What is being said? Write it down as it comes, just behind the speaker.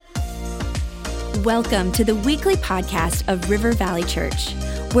Welcome to the weekly podcast of River Valley Church.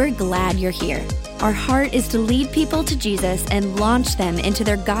 We're glad you're here. Our heart is to lead people to Jesus and launch them into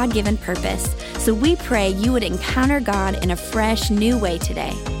their God-given purpose. So we pray you would encounter God in a fresh, new way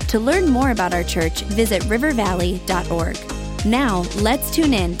today. To learn more about our church, visit rivervalley.org. Now, let's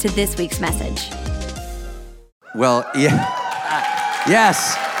tune in to this week's message. Well,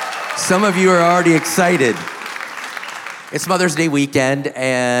 yes, some of you are already excited. It's Mother's Day weekend,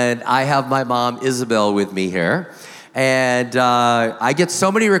 and I have my mom, Isabel, with me here. And I get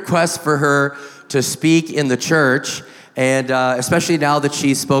so many requests for her to speak in the church, and especially now that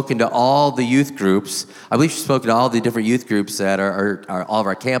she's spoken to all the youth groups. I believe she's spoken to all the different youth groups that are all of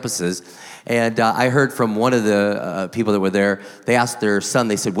our campuses. And I heard from one of the people that were there, they asked their son,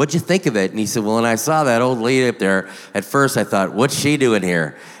 they said, "What'd you think of it?" And he said, "Well, when I saw that old lady up there, at first I thought, what's she doing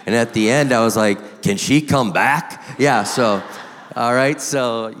here?" And at the end, I was like, "Can she come back?" Yeah, so, all right,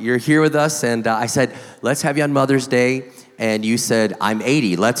 so you're here with us. And I said, let's have you on Mother's Day. And you said, "I'm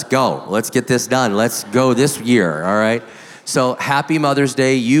 80, let's go. Let's get this done. Let's go this year," all right? So happy Mother's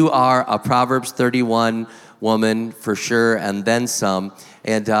Day. You are a Proverbs 31 woman for sure, and then some.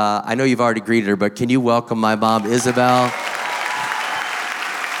 And I know you've already greeted her, but can you welcome my mom, Isabel?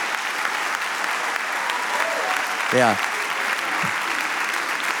 Yeah.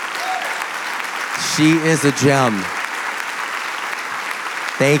 She is a gem.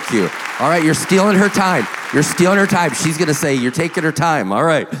 Thank you. All right, you're stealing her time. You're stealing her time. She's going to say, you're taking her time. All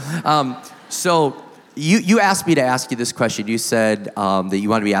right. So you asked me to ask you this question. You said that you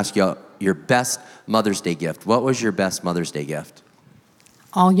wanted me to ask you your best Mother's Day gift. What was your best Mother's Day gift?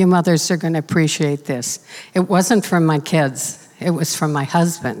 All you mothers are going to appreciate this. It wasn't from my kids. It was from my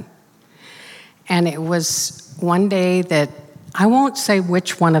husband. And it was one day that I won't say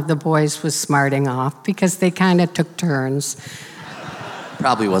which one of the boys was smarting off because they kind of took turns.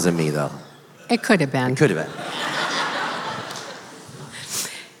 Probably wasn't me, though. It could have been. It could have been.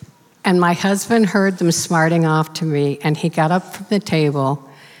 And my husband heard them smarting off to me, and he got up from the table,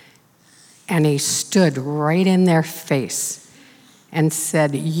 and he stood right in their face and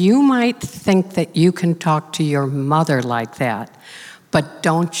said, "You might think that you can talk to your mother like that, but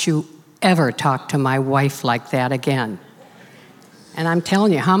don't you ever talk to my wife like that again." And I'm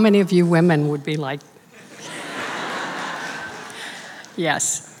telling you, how many of you women would be like,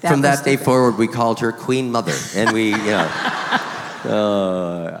 yes. From that day forward, we called her Queen Mother, and we, yeah.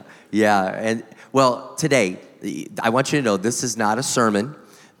 And well, today, I want you to know this is not a sermon.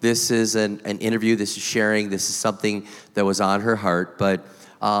 This is an interview. This is sharing. This is something that was on her heart. But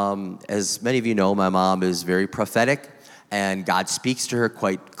as many of you know, my mom is very prophetic, and God speaks to her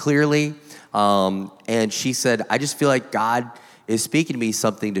quite clearly. And she said, "I just feel like God is speaking to me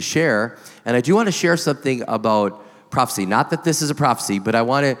something to share." And I do want to share something about prophecy. Not that this is a prophecy, but I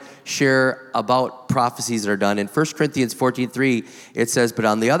want to share about prophecies that are done. In 1 Corinthians 14:3, it says, "But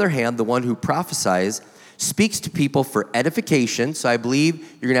on the other hand, the one who prophesies speaks to people for edification." So I believe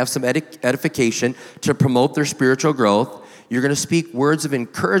you're going to have some edification to promote their spiritual growth. You're going to speak words of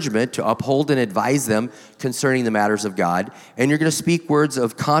encouragement to uphold and advise them concerning the matters of God. And you're going to speak words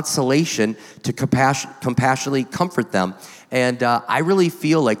of consolation to compassionately comfort them. And I really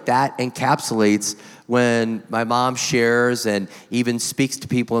feel like that encapsulates when my mom shares and even speaks to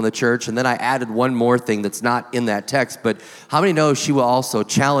people in the church. And then I added one more thing that's not in that text, but how many know she will also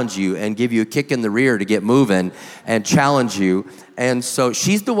challenge you and give you a kick in the rear to get moving and challenge you? And so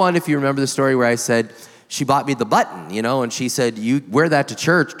she's the one, if you remember the story where I said, she bought me the button, and she said, "You wear that to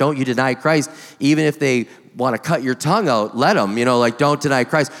church, don't you deny Christ. Even if they want to cut your tongue out, let them, don't deny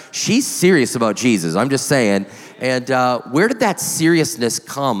Christ." She's serious about Jesus, I'm just saying. And where did that seriousness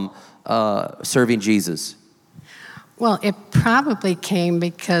come serving Jesus? Well, it probably came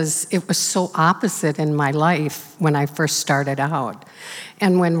because it was so opposite in my life when I first started out.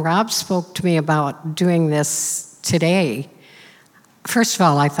 And when Rob spoke to me about doing this today, first of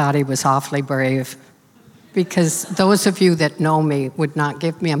all, I thought he was awfully brave, because those of you that know me would not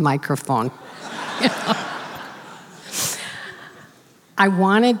give me a microphone.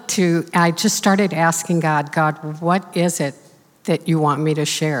 I just started asking God, what is it that you want me to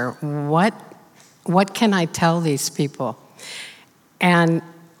share? What can I tell these people? And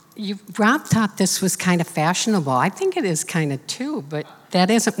Rob thought this was kind of fashionable. I think it is kind of too, but that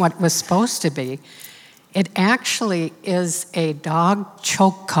isn't what it was supposed to be. It actually is a dog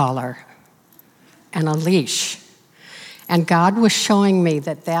choke collar and a leash. And God was showing me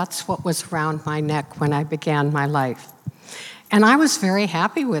that that's what was around my neck when I began my life. And I was very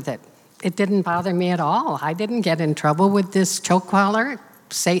happy with it. It didn't bother me at all. I didn't get in trouble with this choke collar.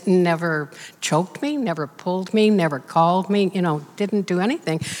 Satan never choked me, never pulled me, never called me, didn't do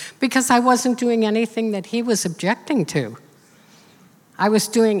anything because I wasn't doing anything that he was objecting to. I was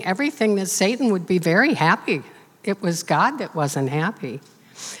doing everything that Satan would be very happy. It was God that wasn't happy.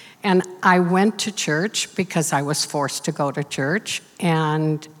 And I went to church because I was forced to go to church,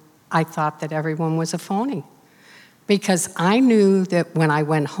 and I thought that everyone was a phony. Because I knew that when I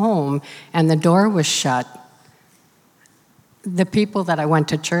went home and the door was shut, the people that I went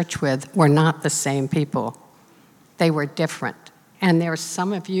to church with were not the same people. They were different. And there are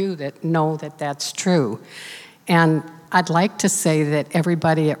some of you that know that that's true. And I'd like to say that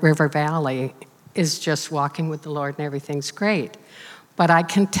everybody at River Valley is just walking with the Lord and everything's great. But I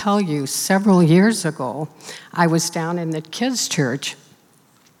can tell you, several years ago, I was down in the kids' church,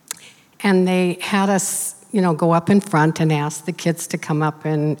 and they had us, go up in front and ask the kids to come up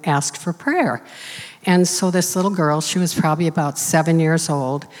and ask for prayer. And so this little girl, she was probably about 7 years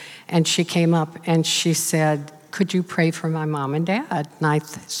old, and she came up and she said, "Could you pray for my mom and dad?" And I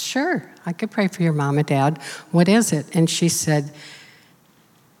said, "Sure, I could pray for your mom and dad. What is it?" And she said,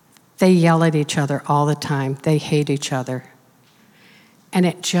 "They yell at each other all the time. They hate each other." And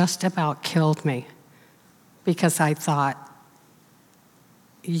it just about killed me because I thought,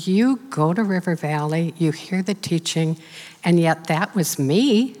 you go to River Valley, you hear the teaching, and yet that was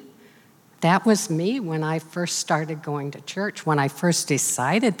me. That was me when I first started going to church, when I first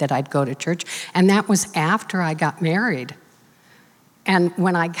decided that I'd go to church, and that was after I got married. And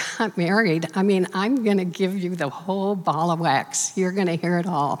when I got married, I'm going to give you the whole ball of wax. You're going to hear it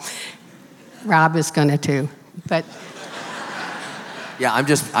all. Rob is going to too, but... Yeah, I'm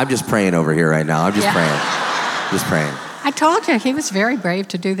just praying over here right now. I'm just praying. Just praying. I told you, he was very brave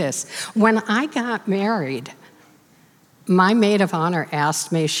to do this. When I got married, my maid of honor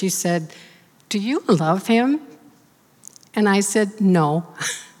asked me, she said, "Do you love him?" And I said, "No."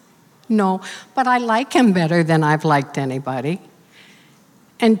 No, but I like him better than I've liked anybody.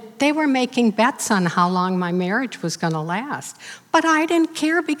 And they were making bets on how long my marriage was going to last. But I didn't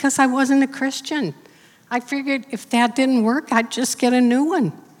care because I wasn't a Christian. I figured if that didn't work, I'd just get a new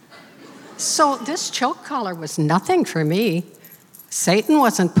one. So this choke collar was nothing for me. Satan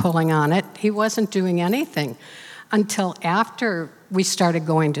wasn't pulling on it. He wasn't doing anything until after we started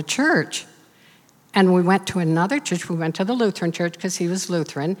going to church. And we went to another church. We went to the Lutheran church because he was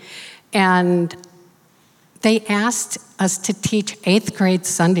Lutheran. And they asked us to teach 8th grade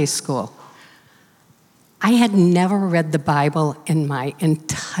Sunday school. I had never read the Bible in my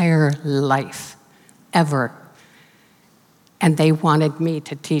entire life, ever. And they wanted me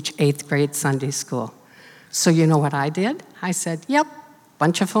to teach 8th grade Sunday school. So you know what I did? I said, "Yep,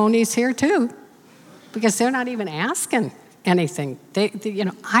 bunch of phonies here too," because they're not even asking anything.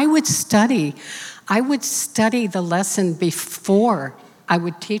 I would study the lesson before I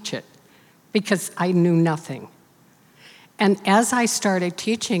would teach it because I knew nothing. And as I started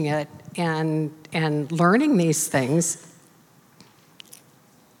teaching it and learning these things,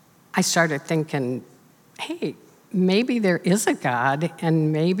 I started thinking, hey, maybe there is a God,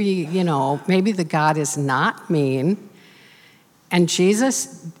 and maybe the God is not mean. And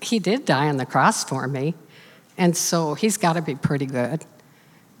Jesus, he did die on the cross for me, and so he's got to be pretty good.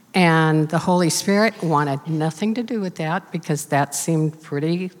 And the Holy Spirit wanted nothing to do with that because that seemed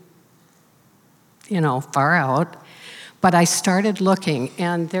pretty, far out. But I started looking,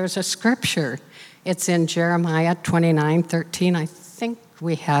 and there's a scripture. It's in Jeremiah 29:13. I think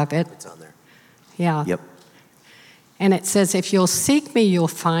we have it. It's on there. Yeah. Yep. And it says, "If you'll seek me, you'll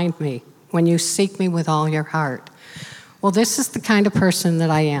find me, when you seek me with all your heart." Well, this is the kind of person that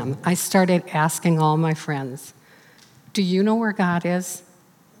I am. I started asking all my friends, "Do you know where God is?"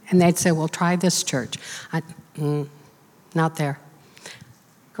 And they'd say, "Well, try this church." Not there.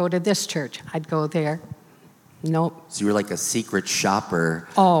 Go to this church. I'd go there. Nope. So you were like a secret shopper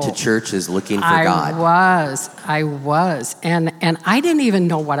to churches looking for God. I was. And I didn't even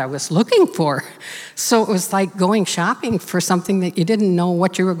know what I was looking for. So it was like going shopping for something that you didn't know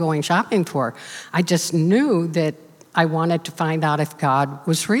what you were going shopping for. I just knew that I wanted to find out if God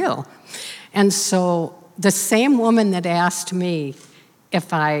was real. And so the same woman that asked me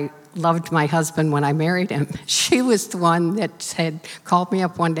if I loved my husband when I married him, she was the one that had called me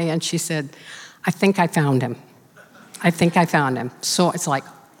up one day and she said, "I think I found him. I think I found him." So it's like,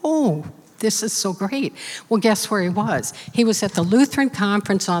 oh, this is so great. Well, guess where he was? He was at the Lutheran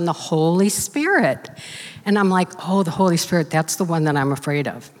conference on the Holy Spirit. And I'm like, oh, the Holy Spirit, that's the one that I'm afraid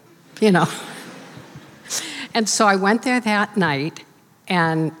of, And so I went there that night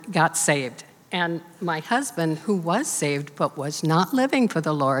and got saved. And my husband, who was saved but was not living for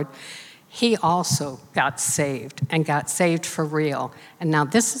the Lord, he also got saved, and got saved for real. And now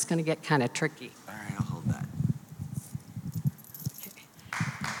this is going to get kind of tricky. All right, I'll hold that. Okay.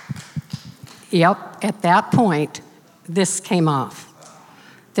 Yep, at that point, this came off.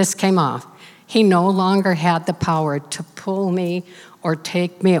 This came off. He no longer had the power to pull me or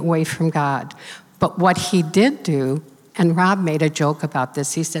take me away from God. But what he did do, and Rob made a joke about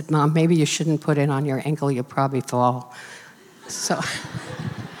this, he said, Mom, maybe you shouldn't put it on your ankle, you'll probably fall. So,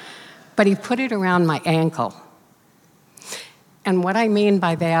 but he put it around my ankle. And what I mean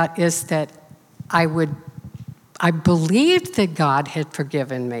by that is that I believed that God had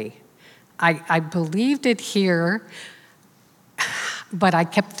forgiven me. I believed it here, but I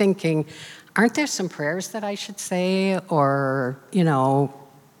kept thinking, aren't there some prayers that I should say, or,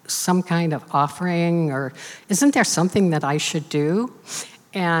 some kind of offering, or isn't there something that I should do?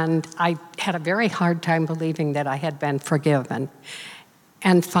 And I had a very hard time believing that I had been forgiven.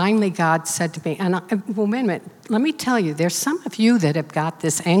 And finally, God said to me, well, wait a minute, let me tell you, there's some of you that have got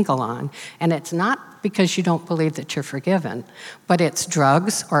this angle on, and it's not because you don't believe that you're forgiven, but it's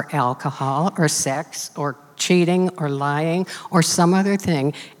drugs or alcohol or sex or cheating or lying or some other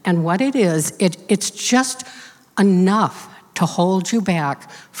thing. And what it is, it's just enough to hold you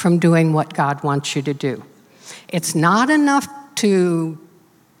back from doing what God wants you to do. It's not enough to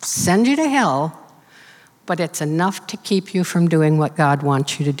send you to hell, but it's enough to keep you from doing what God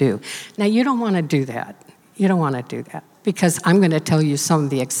wants you to do. Now, you don't want to do that. You don't want to do that, because I'm going to tell you some of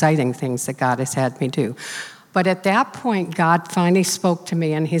the exciting things that God has had me do. But at that point, God finally spoke to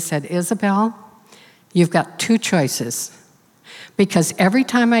me, and he said, Isabel, you've got two choices. Because every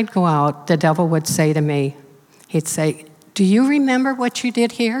time I'd go out, the devil would say to me, he'd say, do you remember what you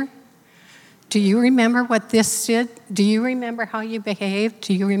did here? Do you remember what this did? Do you remember how you behaved?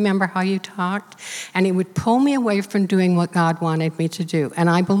 Do you remember how you talked? And he would pull me away from doing what God wanted me to do. And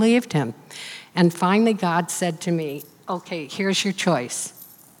I believed him. And finally, God said to me, okay, here's your choice.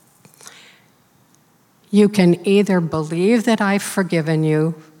 You can either believe that I've forgiven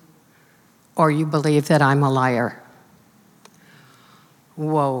you, or you believe that I'm a liar.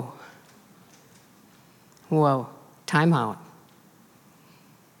 Whoa. Whoa. Time out.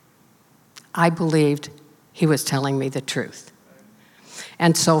 I believed he was telling me the truth.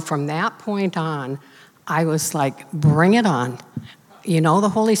 And so from that point on, I was like, bring it on. The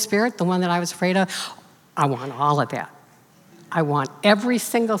Holy Spirit, the one that I was afraid of, I want all of that. I want every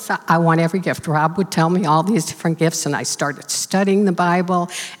I want every gift. Rob would tell me all these different gifts, and I started studying the Bible,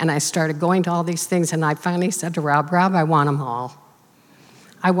 and I started going to all these things, and I finally said to Rob, I want them all.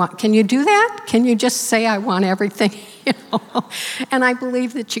 Can you do that? Can you just say, I want everything? And I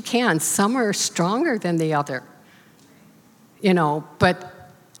believe that you can. Some are stronger than the other,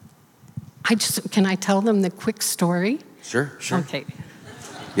 but can I tell them the quick story? Sure. Okay.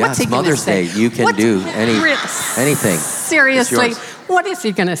 Yeah, What's he it's Mother's Day. You can do anything. Seriously, what is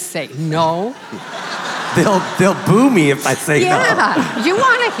he going to say? No. They'll boo me if I say no. Yeah, you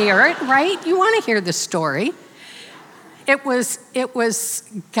want to hear it, right? You want to hear the story. I was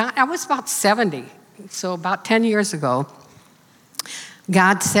about 70, so about 10 years ago,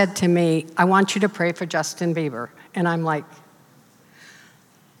 God said to me, I want you to pray for Justin Bieber. And I'm like,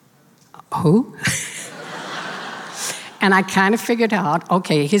 who? And I kind of figured out,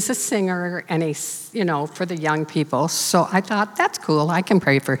 okay, he's a singer, and he's, for the young people. So I thought, that's cool, I can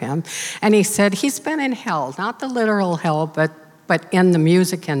pray for him. And he said, he's been in hell, not the literal hell, but in the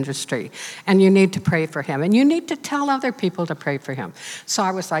music industry, and you need to pray for him, and you need to tell other people to pray for him. So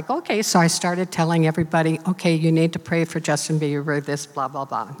I was like, okay, so I started telling everybody, okay, you need to pray for Justin Bieber, this, blah, blah,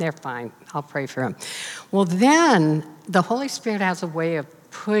 blah. They're fine, I'll pray for him. Well, then the Holy Spirit has a way of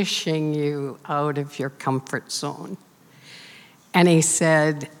pushing you out of your comfort zone. And he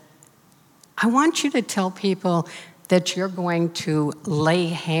said, I want you to tell people that you're going to lay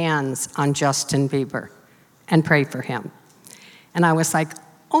hands on Justin Bieber and pray for him. And I was like,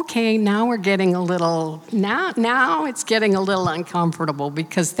 okay, now it's getting a little uncomfortable,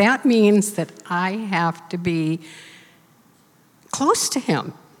 because that means that I have to be close to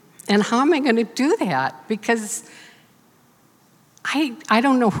him. And how am I going to do that? Because I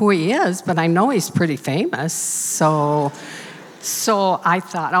don't know who he is, but I know he's pretty famous. So I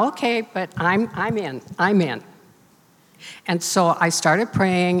thought, okay, but I'm in. And so I started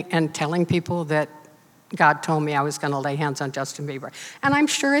praying and telling people that God told me I was going to lay hands on Justin Bieber. And I'm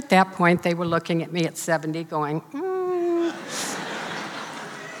sure at that point they were looking at me at 70 going,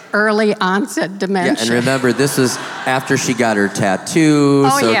 early onset dementia. Yeah, and remember, this was after she got her tattoo,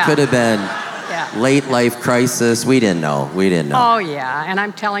 It could have been late life crisis. We didn't know. Oh, yeah. And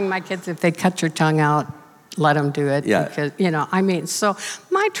I'm telling my kids, if they cut your tongue out, let him do it. Yeah. Because, so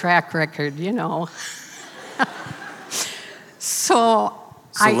my track record, So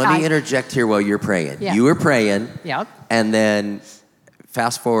let me interject here while you're praying. Yeah. You were praying. Yep. And then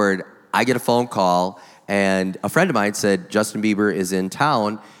fast forward, I get a phone call, and a friend of mine said Justin Bieber is in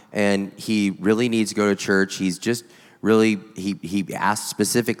town, and he really needs to go to church. He's just really, he asked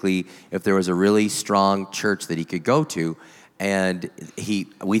specifically if there was a really strong church that he could go to, and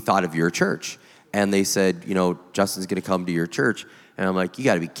we thought of your church. And they said, Justin's going to come to your church. And I'm like, you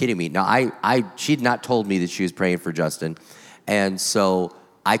got to be kidding me. Now, she'd not told me that she was praying for Justin. And so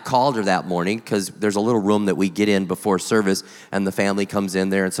I called her that morning because there's a little room that we get in before service, and the family comes in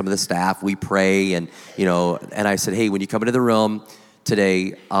there and some of the staff, we pray, and and I said, hey, when you come into the room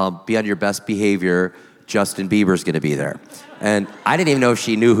today, be on your best behavior. Justin Bieber's going to be there. And I didn't even know if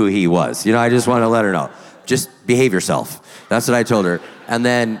she knew who he was. I just wanted to let her know. Just behave yourself. That's what I told her. And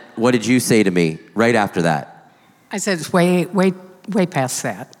then what did you say to me right after that? I said, it's way past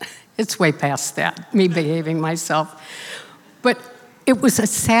that. It's way past that, me behaving myself. But it was a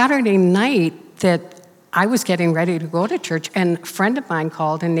Saturday night that I was getting ready to go to church, and a friend of mine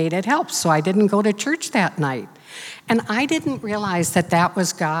called and needed help, so I didn't go to church that night. And I didn't realize that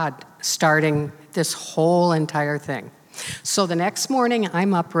was God starting this whole entire thing. So the next morning,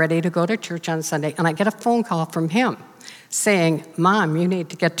 I'm up ready to go to church on Sunday, and I get a phone call from him saying, Mom, you need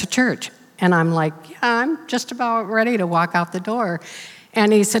to get to church. And I'm like, yeah, I'm just about ready to walk out the door.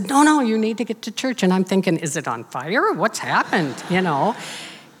 And he said, no, you need to get to church. And I'm thinking, is it on fire? What's happened? And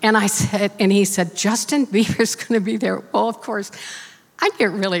he said, Justin Bieber's going to be there. Well, of course, I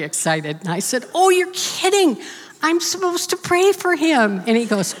get really excited. And I said, oh, you're kidding. I'm supposed to pray for him. And he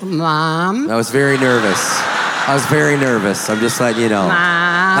goes, Mom. I was very nervous. I'm just letting you know. Mom.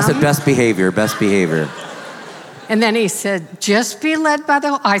 I said, best behavior. And then he said, just be led by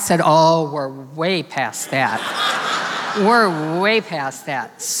the... I said, oh, we're way past that.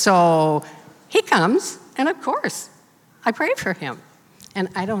 So he comes, and of course, I prayed for him. And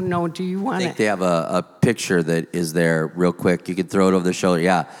I don't know, do you want to... I think they have a picture that is there real quick. You can throw it over the shoulder.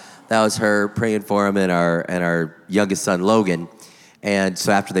 Yeah, that was her praying for him and our youngest son, Logan. And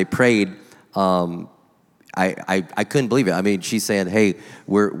so after they prayed, I couldn't believe it. I mean, she's saying, hey,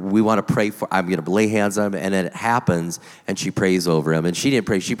 we want to pray for, I'm going to lay hands on him. And then it happens, and she prays over him. And she didn't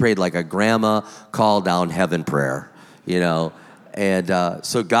pray. She prayed like a grandma call down heaven prayer, And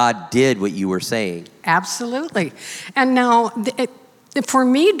so God did what you were saying. Absolutely. And now, for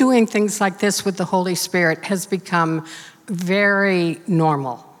me, doing things like this with the Holy Spirit has become very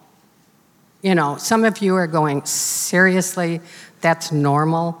normal. Some of you are going, seriously, that's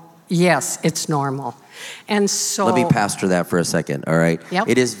normal? Yes, it's normal. And so... Let me pastor that for a second, all right? Yep.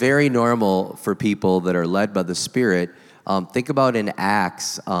 It is very normal for people that are led by the Spirit. Think about in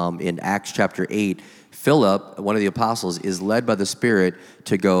Acts chapter 8, Philip, one of the apostles, is led by the Spirit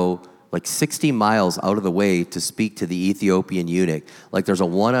to go like 60 miles out of the way to speak to the Ethiopian eunuch. Like there's a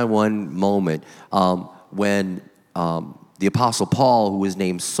one-on-one moment when the apostle Paul, who was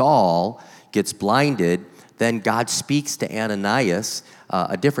named Saul, gets blinded. Then God speaks to Ananias,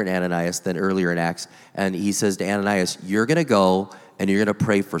 a different Ananias than earlier in Acts, and he says to Ananias, you're going to go and you're going to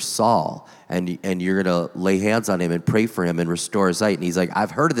pray for Saul, and you're going to lay hands on him and pray for him and restore his sight. And he's like,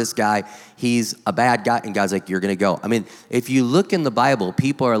 I've heard of this guy. He's a bad guy. And God's like, you're going to go. I mean, if you look in the Bible,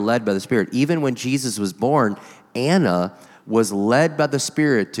 people are led by the Spirit. Even when Jesus was born, Anna was led by the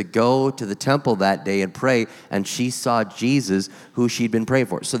Spirit to go to the temple that day and pray, and she saw Jesus, who she'd been praying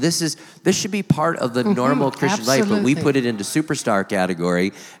for. So this should be part of the normal Christian life, but we put it into superstar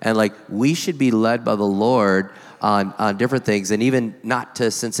category, and like we should be led by the Lord on different things, and even not to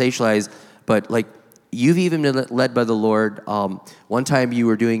sensationalize, but like you've even been led by the Lord. One time you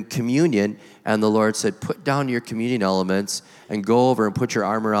were doing communion, and the Lord said, put down your communion elements and go over and put your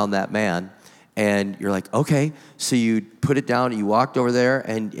arm around that man. And you're like, okay. So you put it down, you walked over there,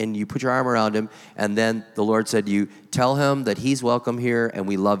 and you put your arm around him, and then the Lord said, you tell him that he's welcome here and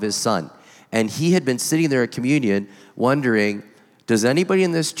we love his son. And he had been sitting there at communion wondering, does anybody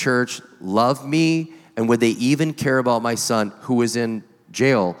in this church love me? And would they even care about my son who was in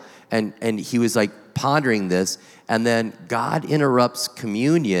jail? And he was like pondering this, and then God interrupts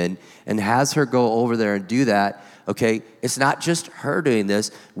communion and has her go over there and do that. Okay, it's not just her doing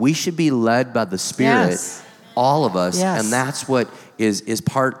this. We should be led by the Spirit, yes. All of us, yes. And that's what is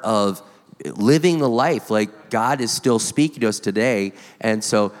part of living the life. Like God is still speaking to us today, and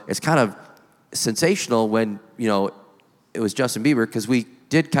so it's kind of sensational when it was Justin Bieber, because we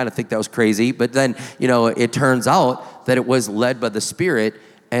did kind of think that was crazy, but then it turns out that it was led by the Spirit,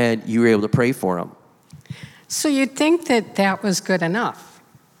 and you were able to pray for him. So you'd think that was good enough,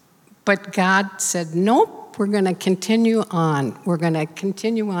 but God said nope. nope, we're going to continue on. We're going to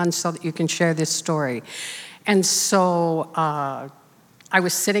continue on so that you can share this story. And so I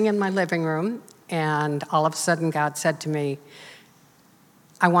was sitting in my living room, and all of a sudden God said to me,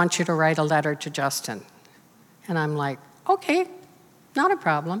 I want you to write a letter to Justin. And I'm like, okay, not a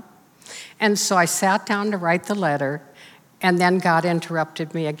problem. And so I sat down to write the letter, and then God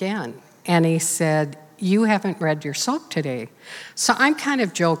interrupted me again. And he said, you haven't read your soap today. So I'm kind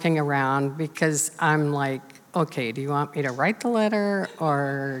of joking around because I'm like, okay, do you want me to write the letter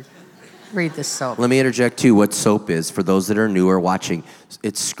or read the soap? Let me interject too what SOAP is for those that are new or watching.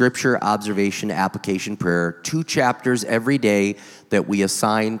 It's Scripture, Observation, Application, Prayer, 2 chapters every day that we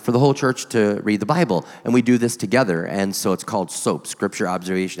assign for the whole church to read the Bible. And we do this together. And so it's called SOAP, Scripture,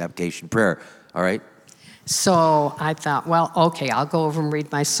 Observation, Application, Prayer. All right? So I thought, well, okay, I'll go over and read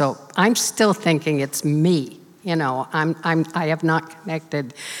my soap. I'm still thinking it's me. You know, I have not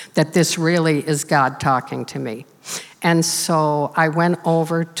connected that this really is God talking to me. And so I went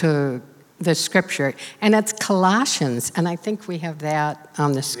over to the scripture, and it's Colossians, and I think we have that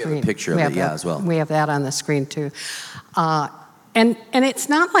on the screen. We have a picture of it, as well. We have that on the screen, too. And it's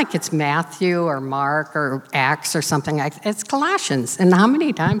not like it's Matthew or Mark or Acts or something like that. It's Colossians. And how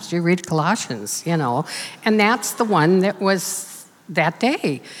many times do you read Colossians, you know? And that's the one that was that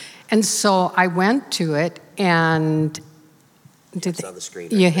day. And so I went to it, and It's on the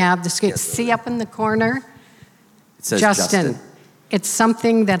screen. You have the screen. Yes, See up in the corner? It says Justin. It's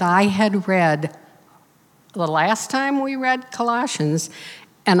something that I had read the last time we read Colossians,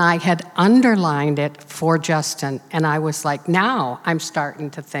 and I had underlined it for Justin. And I was like, now I'm starting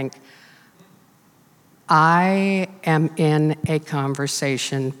to think, I am in a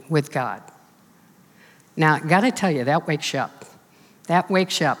conversation with God. Now, I got to tell you, that wakes you up. That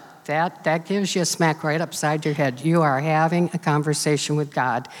wakes you up. That gives you a smack right upside your head. You are having a conversation with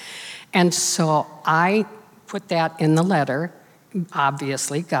God. And so I put that in the letter.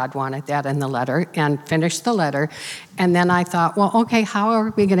 Obviously, God wanted that in the letter, and finished the letter. And then I thought, well, okay, how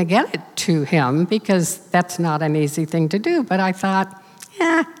are we going to get it to him? Because that's not an easy thing to do. But I thought,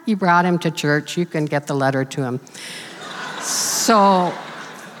 you brought him to church. You can get the letter to him. So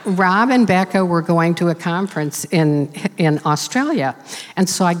Rob and Becca were going to a conference in Australia. And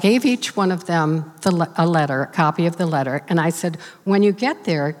so I gave each one of them a letter, a copy of the letter. And I said, when you get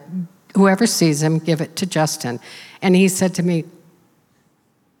there, whoever sees him, give it to Justin. And he said to me,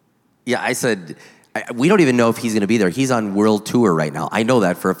 yeah, I said, we don't even know if he's going to be there. He's on world tour right now. I know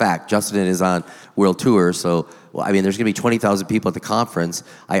that for a fact. Justin is on world tour. So, well, I mean, there's going to be 20,000 people at the conference.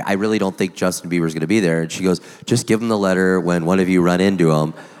 I really don't think Justin Bieber's going to be there. And she goes, just give him the letter when one of you run into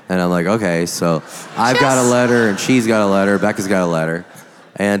him. And I'm like, okay. So I've got a letter, and she's got a letter. Becca's got a letter.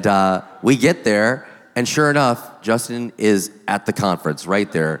 And we get there, and sure enough, Justin is at the conference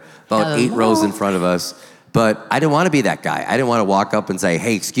right there, about 8 rows in front of us. But I didn't want to be that guy. I didn't want to walk up and say,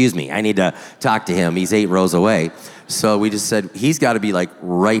 hey, excuse me, I need to talk to him. He's 8 rows away. So we just said, he's got to be like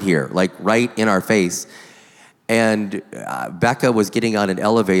right here, like right in our face. And Becca was getting on an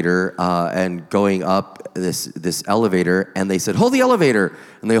elevator and going up this elevator, and they said, hold the elevator.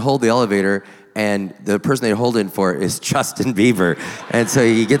 And they hold the elevator, and the person they hold it for is Justin Bieber. And so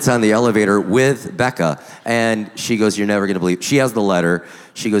he gets on the elevator with Becca, and she goes, you're never going to believe. She has the letter.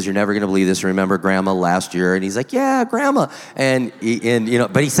 She goes, you're never going to believe this. Remember Grandma last year? And he's like, yeah, Grandma. And you know,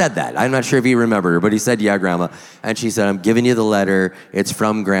 but he said that. I'm not sure if he remembered her, but he said, yeah, Grandma. And she said, I'm giving you the letter. It's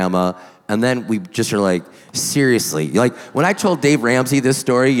from Grandma. And then we just are like, seriously? Like, when I told Dave Ramsey this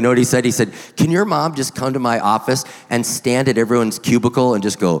story, you know what he said? He said, can your mom just come to my office and stand at everyone's cubicle and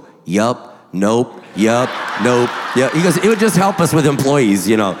just go, yup, nope, yup, nope, yeah. He goes, it would just help us with employees,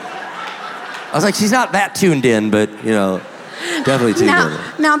 you know. I was like, she's not that tuned in, but, you know, definitely tuned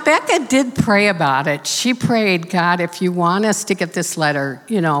in. Now, Becca did pray about it. She prayed, God, if you want us to get this letter,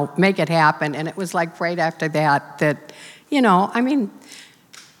 you know, make it happen. And it was like right after that, you know, I mean,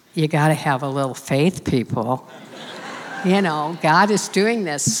 you got to have a little faith, people. You know, God is doing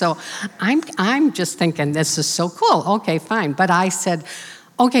this. So I'm just thinking, this is so cool. Okay, fine. But I said,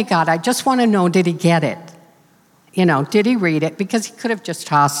 okay, God, I just want to know, did he get it? You know, did he read it? Because he could have just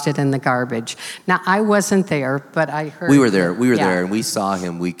tossed it in the garbage. Now, I wasn't there, but I heard. We were there, and we saw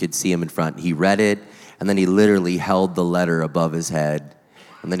him. We could see him in front. He read it, and then he literally held the letter above his head.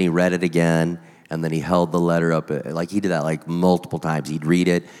 And then he read it again, and then he held the letter up. Like, he did that like multiple times. He'd read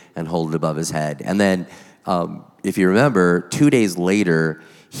it and hold it above his head. And then, if you remember, 2 days later,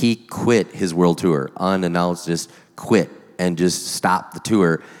 he quit his world tour, unannounced, just quit and just stopped the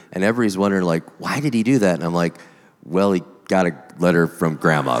tour. And everybody's wondering, like, why did he do that? And I'm like, well, he got a letter from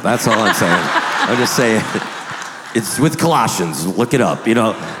Grandma. That's all I'm saying. I'm just saying. It's with Colossians. Look it up, All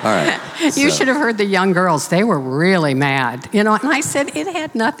right. You should have heard the young girls. They were really mad, And I said, it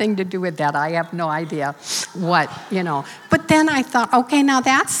had nothing to do with that. I have no idea what. But then I thought, okay, now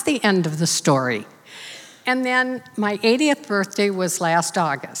that's the end of the story. And then my 80th birthday was last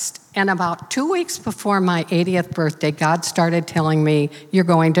August. And about 2 weeks before my 80th birthday, God started telling me, you're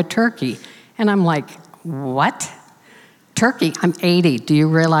going to Turkey. And I'm like, what? Turkey? I'm 80. Do you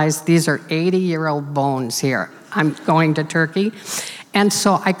realize these are 80-year-old bones here? I'm going to Turkey. And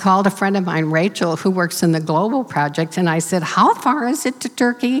so I called a friend of mine, Rachel, who works in the Global Project, and I said, how far is it to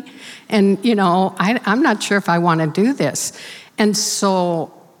Turkey? And, I'm not sure if I want to do this. And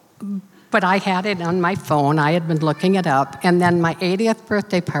so, but I had it on my phone. I had been looking it up. And then my 80th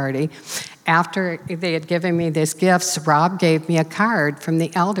birthday party, after they had given me these gifts, Rob gave me a card from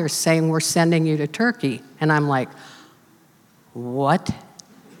the elders saying, we're sending you to Turkey. And I'm like, what?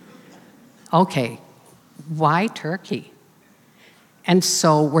 Okay, why Turkey? And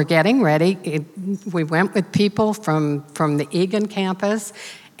so we're getting ready. We went with people from the Egan campus.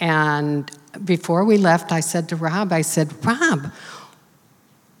 And before we left, I said to Rob, Rob,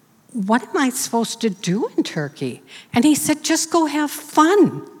 what am I supposed to do in Turkey? And he said, just go have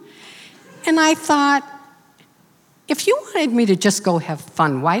fun. And I thought, if you wanted me to just go have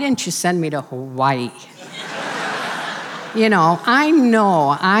fun, why didn't you send me to Hawaii?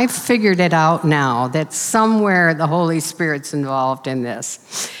 I've figured it out now that somewhere the Holy Spirit's involved in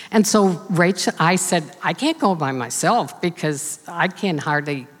this. And so Rachel, I said, I can't go by myself because I can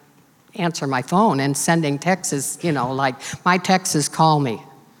hardly answer my phone, and sending texts is, like my texts is call me.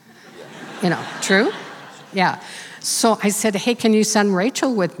 True? Yeah. So I said, hey, can you send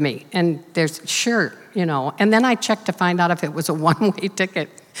Rachel with me? And there's, sure, And then I checked to find out if it was a one-way ticket.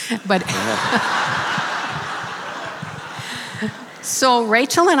 But so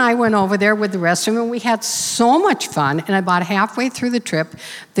Rachel and I went over there with the rest of them, and we had so much fun. And about halfway through the trip,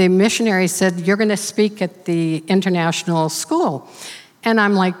 the missionary said, you're going to speak at the international school. And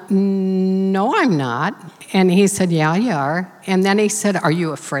I'm like, no, I'm not. And he said, yeah, you are. And then he said, are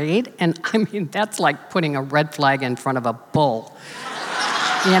you afraid? And that's like putting a red flag in front of a bull.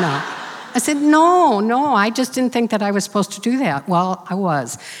 I said, no, I just didn't think that I was supposed to do that. Well, I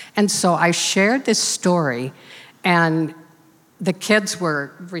was. And so I shared this story, and the kids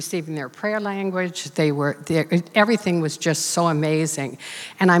were receiving their prayer language. Everything was just so amazing.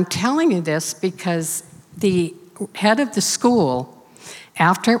 And I'm telling you this because the head of the school,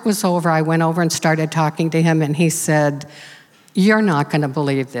 after it was over, I went over and started talking to him, and he said, you're not going to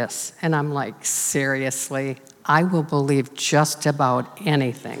believe this. And I'm like, seriously? I will believe just about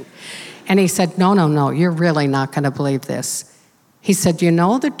anything. And he said, no, you're really not going to believe this. He said, you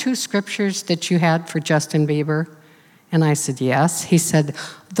know the 2 scriptures that you had for Justin Bieber? And I said, yes. He said,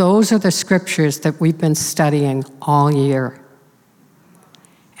 those are the scriptures that we've been studying all year.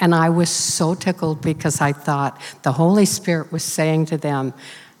 And I was so tickled because I thought the Holy Spirit was saying to them,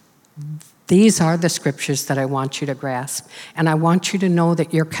 these are the scriptures that I want you to grasp. And I want you to know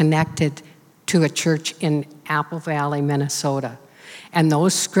that you're connected to a church in Apple Valley, Minnesota. And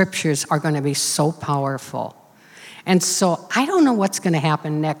those scriptures are going to be so powerful. And so I don't know what's going to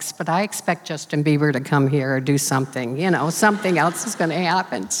happen next, but I expect Justin Bieber to come here or do something. Something else is going to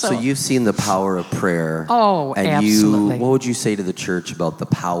happen. So you've seen the power of prayer. Oh, and absolutely. What would you say to the church about the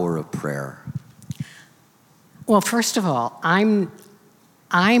power of prayer? Well, first of all, I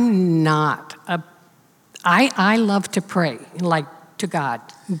love to pray, like to God.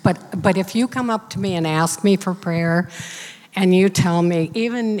 But if you come up to me and ask me for prayer, and you tell me,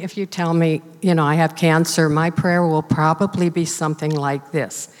 even if you tell me, I have cancer, my prayer will probably be something like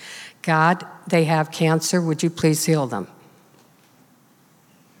this. God, they have cancer, would you please heal them?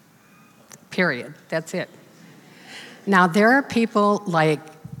 Period. That's it. Now, there are people like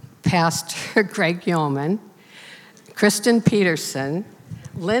Pastor Greg Yeoman, Kristen Peterson,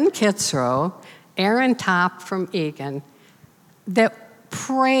 Lynn Kitzrow, Aaron Topp from Egan, that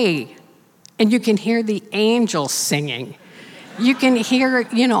pray, and you can hear the angels singing. You can hear,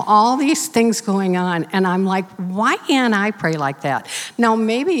 all these things going on, and I'm like, why can't I pray like that? Now,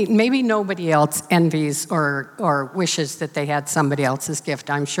 maybe nobody else envies or wishes that they had somebody else's gift.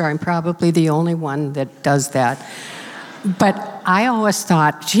 I'm sure I'm probably the only one that does that. But I always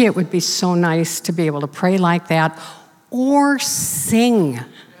thought, gee, it would be so nice to be able to pray like that or sing.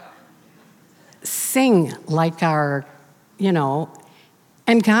 Sing like our,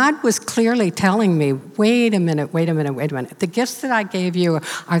 And God was clearly telling me, wait a minute. The gifts that I gave you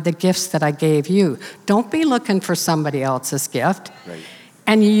are the gifts that I gave you. Don't be looking for somebody else's gift. Right.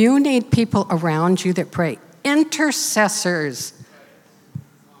 And you need people around you that pray. Intercessors.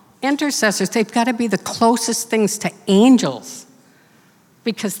 Intercessors, they've got to be the closest things to angels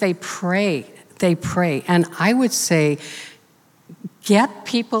because they pray. They pray. And I would say, get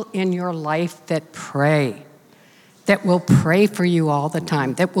people in your life that pray, that will pray for you all the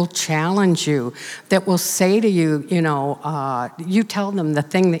time, that will challenge you, that will say to you, you tell them the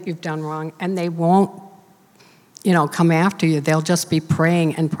thing that you've done wrong, and they won't, come after you. They'll just be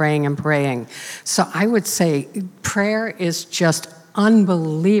praying and praying and praying. So I would say prayer is just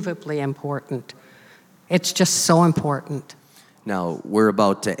unbelievably important. It's just so important. Now, we're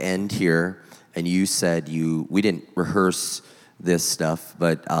about to end here, and you said we didn't rehearse this stuff,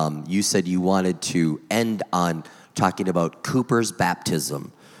 but you said you wanted to end on talking about Cooper's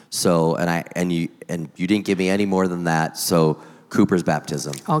baptism. So, and you didn't give me any more than that, so Cooper's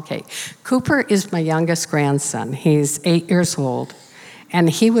baptism. Okay. Cooper is my youngest grandson. He's 8 years old, and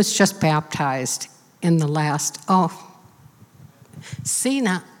he was just baptized in the last, see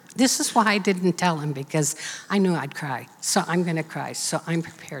now, this is why I didn't tell him, because I knew I'd cry. So I'm going to cry, so I'm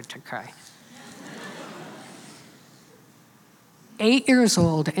prepared to cry. 8 years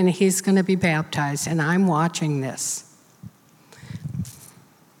old, and he's going to be baptized, and I'm watching this.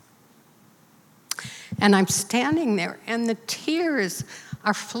 And I'm standing there, and the tears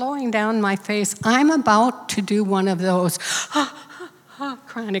are flowing down my face. I'm about to do one of those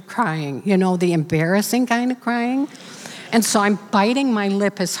kind of crying, the embarrassing kind of crying. And so I'm biting my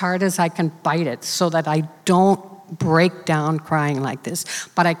lip as hard as I can bite it so that I don't break down crying like this.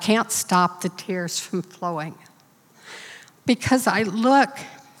 But I can't stop the tears from flowing. Because I look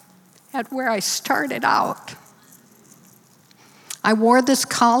at where I started out. I wore this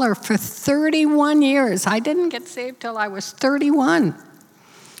collar for 31 years. I didn't get saved till I was 31.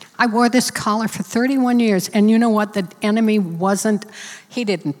 I wore this collar for 31 years, and you know what? The enemy he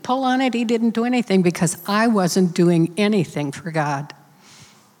didn't pull on it, he didn't do anything because I wasn't doing anything for God.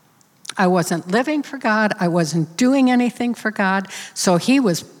 I wasn't living for God, I wasn't doing anything for God, so he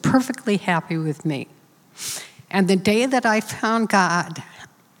was perfectly happy with me. And the day that I found God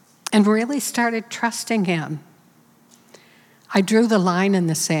and really started trusting him, I drew the line in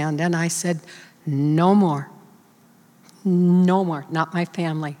the sand and I said, no more. No more. Not my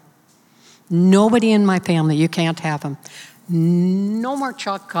family. Nobody in my family. You can't have them. No more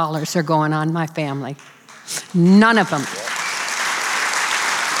chalk collars are going on my family. None of them.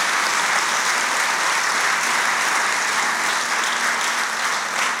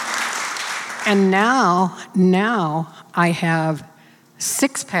 And now I have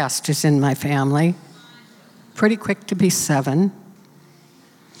 6 pastors in my family. Pretty quick to be 7.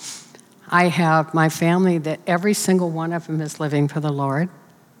 I have my family that every single one of them is living for the Lord.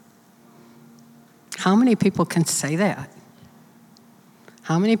 How many people can say that?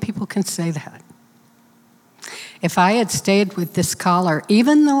 How many people can say that? If I had stayed with this collar,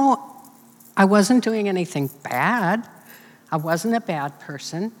 even though I wasn't doing anything bad, I wasn't a bad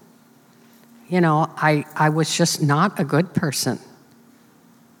person, I was just not a good person.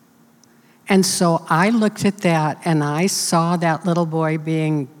 And so I looked at that and I saw that little boy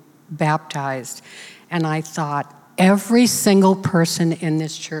being baptized, and I thought, every single person in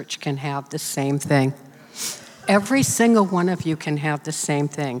this church can have the same thing. Every single one of you can have the same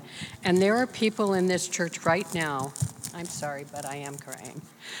thing. And there are people in this church right now, I'm sorry, but I am crying.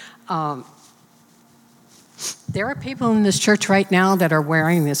 There are people in this church right now that are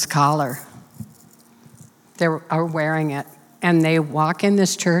wearing this collar. They are wearing it. And they walk in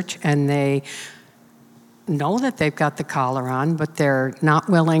this church and they know that they've got the collar on, but they're not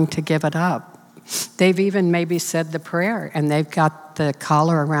willing to give it up. They've even maybe said the prayer and they've got the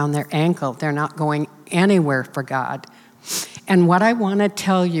collar around their ankle. They're not going anywhere for God. And what I want to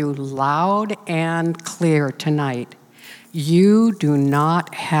tell you loud and clear tonight, you do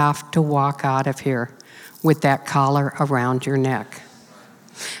not have to walk out of here with that collar around your neck.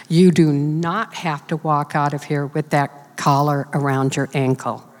 You do not have to walk out of here with that collar around your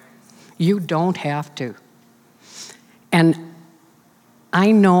ankle. You don't have to. And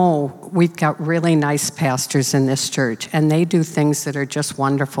I know we've got really nice pastors in this church, and they do things that are just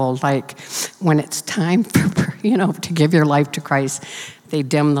wonderful, like when it's time for, to give your life to Christ, they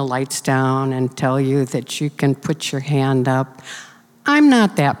dim the lights down and tell you that you can put your hand up. I'm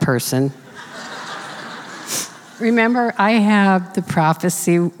not that person. Remember, I have the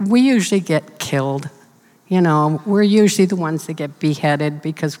prophecy, we usually get killed. We're usually the ones that get beheaded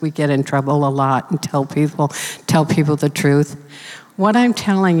because we get in trouble a lot and tell people the truth. What I'm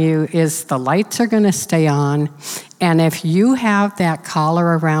telling you is the lights are going to stay on, and if you have that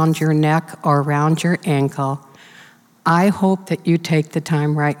collar around your neck or around your ankle, I hope that you take the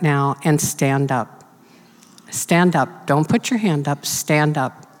time right now and stand up. Stand up. Don't put your hand up. Stand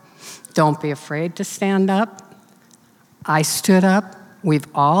up. Don't be afraid to stand up. I stood up. We've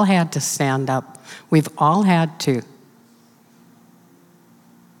all had to stand up. We've all had to.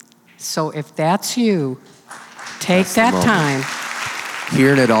 So if that's you, take that time.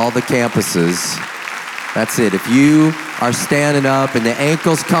 Hearing at all the campuses, that's it. If you are standing up and the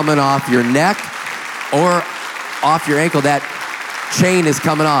ankle's coming off your neck or off your ankle, that chain is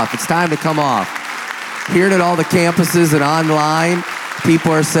coming off. It's time to come off. Hearing at all the campuses and online,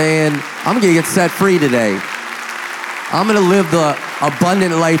 people are saying, I'm going to get set free today. I'm going to live the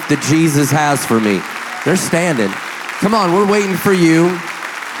abundant life that Jesus has for me. They're standing. Come on, we're waiting for you.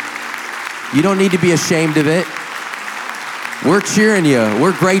 You don't need to be ashamed of it. We're cheering you.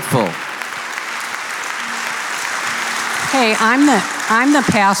 We're grateful. Hey, I'm the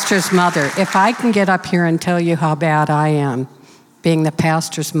pastor's mother. If I can get up here and tell you how bad I am, being the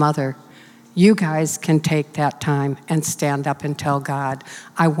pastor's mother, you guys can take that time and stand up and tell God,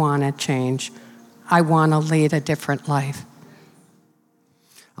 I want to change. I want to lead a different life.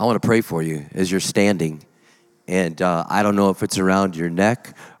 I want to pray for you as you're standing. And I don't know if it's around your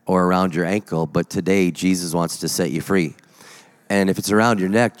neck or around your ankle, but today Jesus wants to set you free. And if it's around your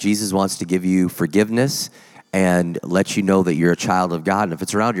neck, Jesus wants to give you forgiveness and let you know that you're a child of God. And if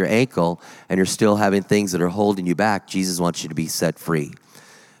it's around your ankle and you're still having things that are holding you back, Jesus wants you to be set free.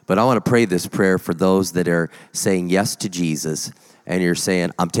 But I want to pray this prayer for those that are saying yes to Jesus, and you're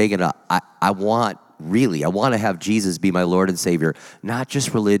saying, I want to have Jesus be my Lord and Savior, not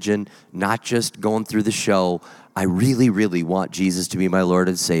just religion, not just going through the show. I really, really want Jesus to be my Lord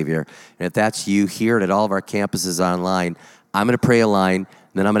and Savior. And if that's you here and at all of our campuses online, I'm going to pray a line,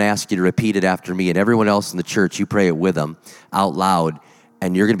 then I'm going to ask you to repeat it after me, and everyone else in the church, you pray it with them out loud,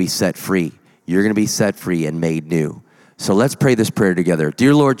 and you're going to be set free. You're going to be set free and made new. So let's pray this prayer together.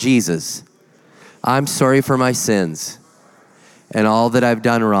 Dear Lord Jesus, I'm sorry for my sins and all that I've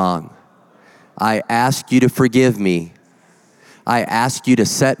done wrong. I ask you to forgive me. I ask you to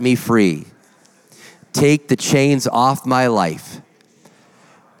set me free. Take the chains off my life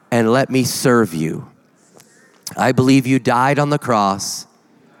and let me serve you. I believe you died on the cross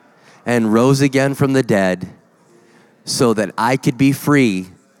and rose again from the dead so that I could be free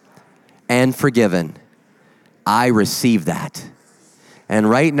and forgiven. I receive that. And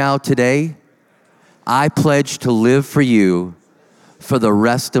right now, today, I pledge to live for you for the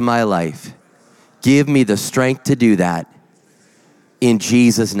rest of my life. Give me the strength to do that in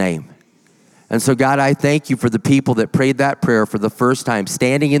Jesus' name. And so, God, I thank you for the people that prayed that prayer for the first time,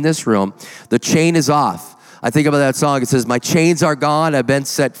 standing in this room. The chain is off. I think about that song. It says, my chains are gone. I've been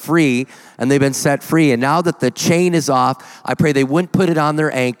set free, and they've been set free. And now that the chain is off, I pray they wouldn't put it on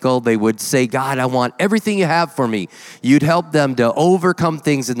their ankle. They would say, God, I want everything you have for me. You'd help them to overcome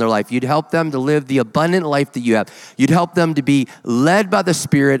things in their life. You'd help them to live the abundant life that you have. You'd help them to be led by the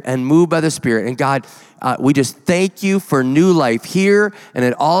Spirit and moved by the Spirit. And God, we just thank you for new life here and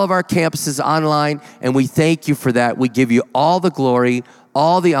at all of our campuses online. And we thank you for that. We give you all the glory,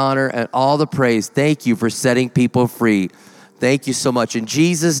 all the honor, and all the praise. Thank you for setting people free. Thank you so much. In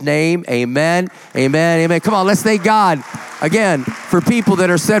Jesus' name, amen, amen, amen. Come on, let's thank God again for people that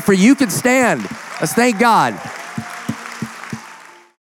are set free. You can stand. Let's thank God.